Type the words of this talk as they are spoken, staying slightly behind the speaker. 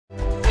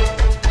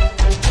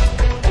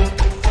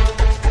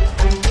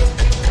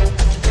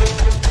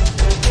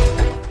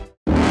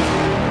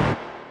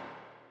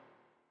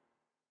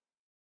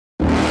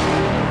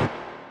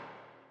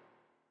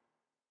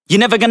You're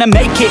never gonna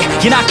make it,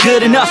 you're not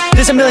good enough.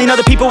 There's a million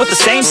other people with the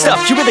same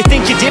stuff. You really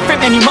think you're different?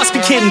 Man, you must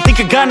be kidding.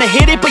 Think you're gonna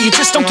hit it, but you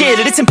just don't get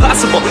it. It's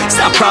impossible, it's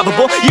not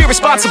probable, you're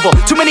irresponsible.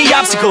 Too many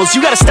obstacles, you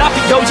gotta stop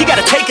it, yo. You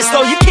gotta take it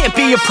slow, you can't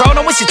be a pro.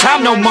 Don't waste your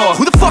time no more.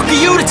 Who the fuck are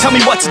you to tell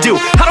me what to do?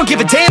 I don't give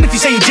a damn if you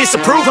say you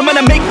disapprove. I'm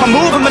gonna make my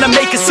move, I'm gonna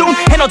make it soon.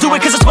 And I'll do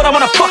it cause it's what I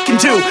wanna fucking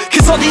do.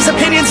 Cause all these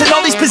opinions and all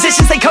these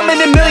positions, they come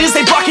in millions,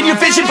 they blocking your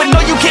vision. But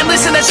no, you can't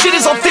listen, that shit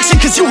is all fiction.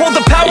 Cause you hold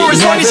the power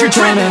as long as you're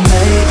dreaming.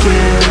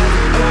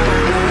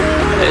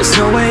 There's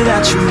no way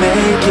that you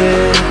make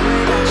it.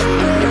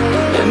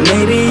 And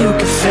maybe you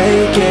can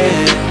fake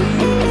it,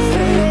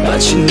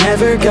 but you're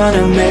never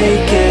gonna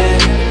make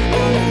it.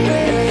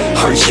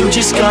 Aren't you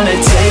just gonna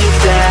take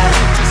that?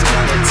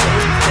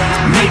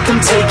 Make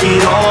them take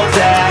it all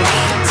back.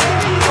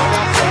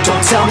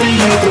 Don't tell me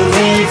you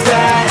believe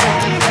that.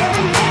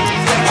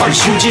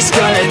 Aren't you just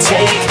gonna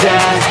take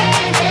that?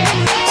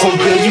 Or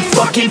will you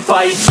fucking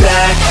fight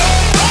back?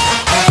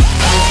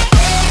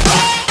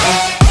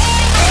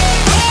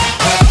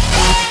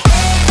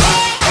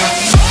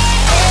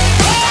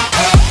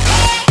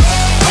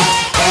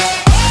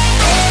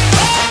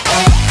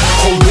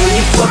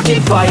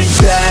 Fucking fight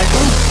back.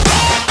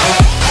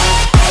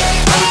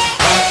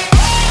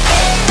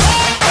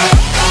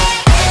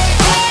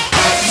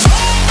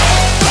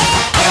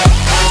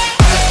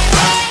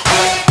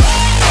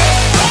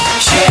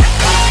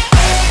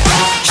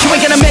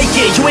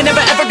 You ain't never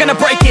ever gonna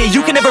break it.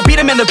 You can never beat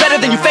them and they're better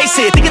than you face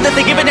it. Thinking that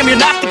they give a damn, you're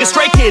not, think a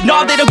straight kid.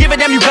 No, they don't give a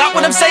damn, you got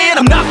what I'm saying?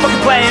 I'm not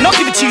fucking playing, I'll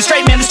give it to you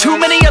straight, man. There's too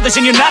many others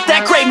and you're not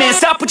that great, man.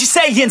 Stop what you're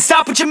saying,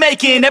 stop what you're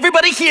making.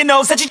 Everybody here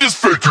knows that you just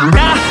faking.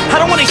 Nah, I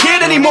don't wanna hear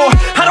it anymore,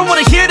 I don't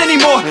wanna hear it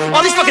anymore.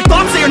 All these fucking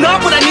thoughts, they are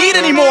not what I need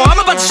anymore. I'm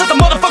about to shut the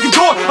motherfucking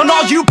door on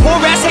all you poor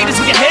ass haters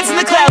with your heads in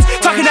the clouds,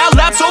 talking out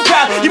loud so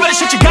proud. You better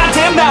shut your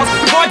goddamn mouth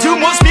before I do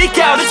more speak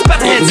out. It's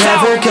about to head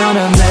south. You're never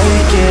gonna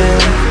make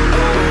it.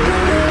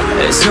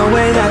 There's no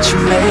way that you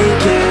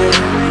make it.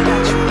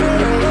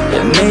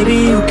 And maybe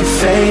you can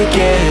fake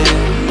it,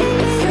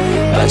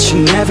 but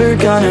you're never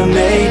gonna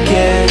make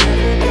it.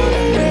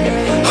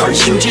 Aren't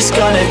you just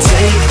gonna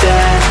take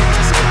that?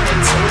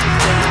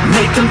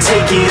 Make them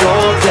take it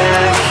all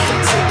back.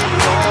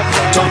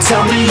 Don't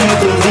tell me you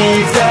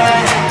believe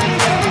that.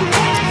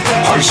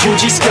 Aren't you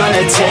just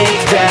gonna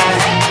take that?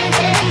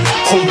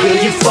 Or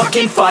will you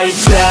fucking fight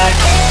back?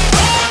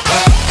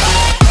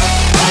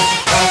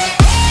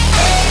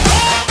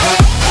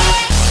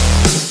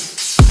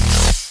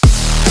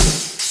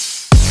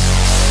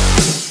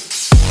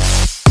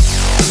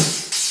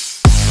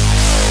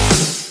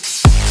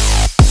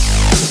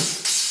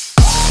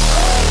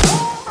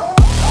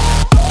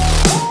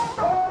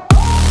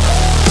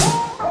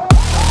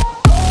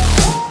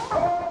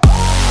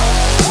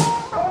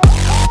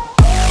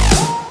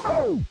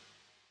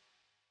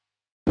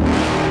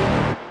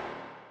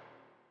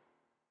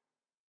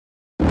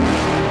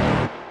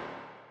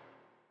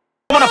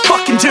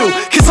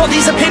 Cause all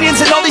these opinions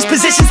and all these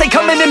positions, they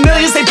come in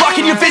millions, they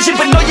blocking your vision.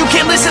 But no, you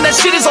can't listen, that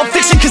shit is all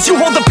fiction. Cause you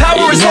hold the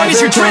power as long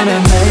as you're dreaming.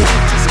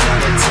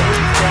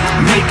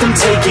 Make them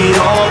take it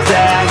all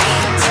back.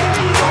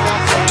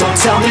 Don't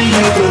tell me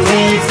you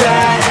believe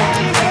that.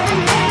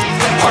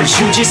 Aren't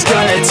you just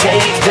gonna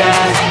take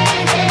that?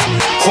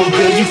 Or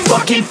will you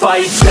fucking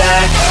fight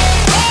back?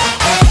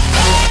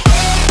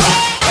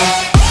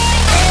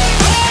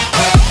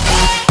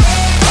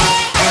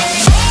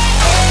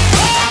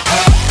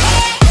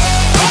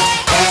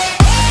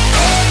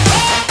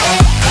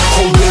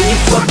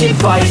 Fucking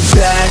fight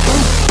back.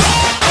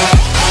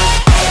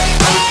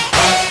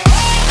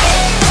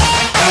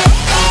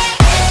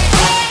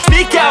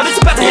 Speak out, it's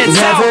about to head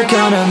south. You're never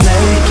gonna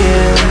make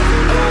it.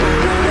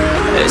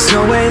 There's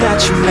no way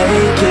that you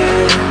make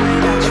it.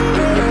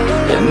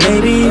 And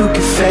maybe you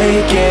can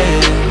fake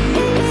it,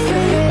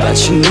 but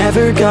you're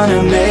never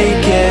gonna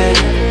make it.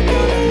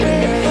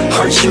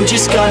 Aren't you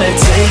just gonna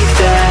take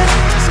that?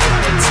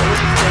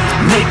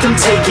 Make them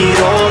take it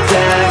all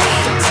back.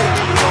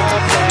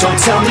 Don't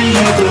tell me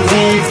you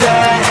believe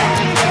that.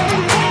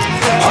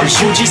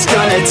 Aren't you just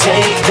gonna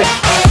take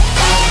that?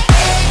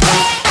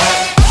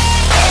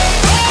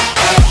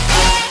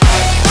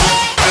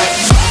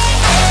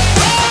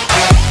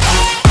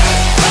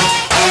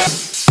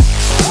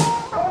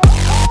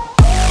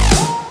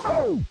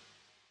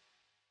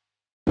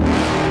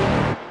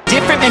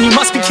 Man, you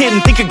must be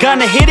kidding. Think you're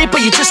gonna hit it,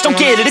 but you just don't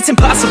get it. It's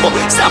impossible,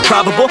 it's not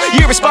probable,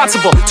 you're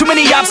irresponsible. Too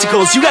many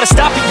obstacles, you gotta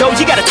stop it, yo.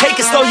 You gotta take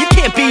it slow, you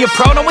can't be a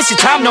pro. Don't waste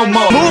your time no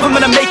more. Move, I'm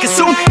gonna make it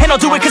soon. And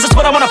I'll do it cause it's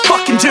what I wanna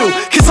fucking do.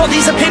 Cause all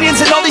these opinions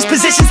and all these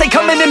positions, they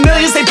come in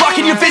millions, they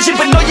blocking your vision.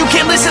 But no, you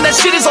can't listen, that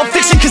shit is all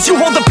fiction. Cause you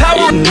hold the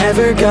power. You're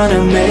never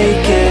gonna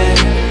make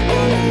it.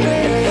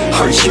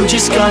 Aren't you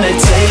just gonna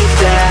take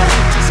that?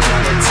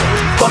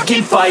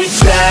 Fucking fight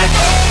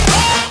back.